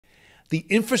The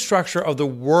infrastructure of the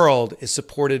world is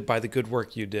supported by the good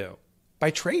work you do, by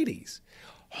tradies.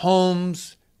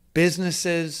 Homes,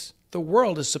 businesses, the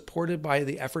world is supported by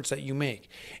the efforts that you make.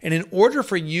 And in order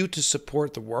for you to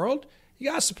support the world, you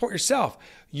got to support yourself.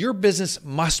 Your business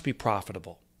must be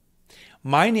profitable.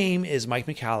 My name is Mike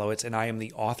Michalowicz, and I am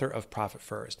the author of Profit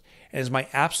First. And it is my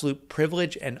absolute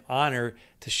privilege and honor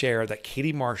to share that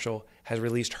Katie Marshall has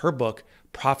released her book,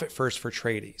 Profit First for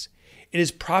Tradies. It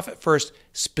is profit first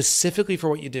specifically for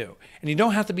what you do. And you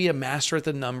don't have to be a master at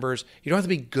the numbers. You don't have to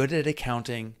be good at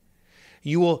accounting.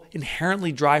 You will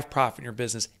inherently drive profit in your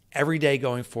business every day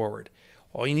going forward.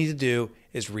 All you need to do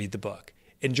is read the book.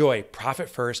 Enjoy Profit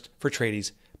First for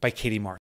Tradies by Katie Marshall.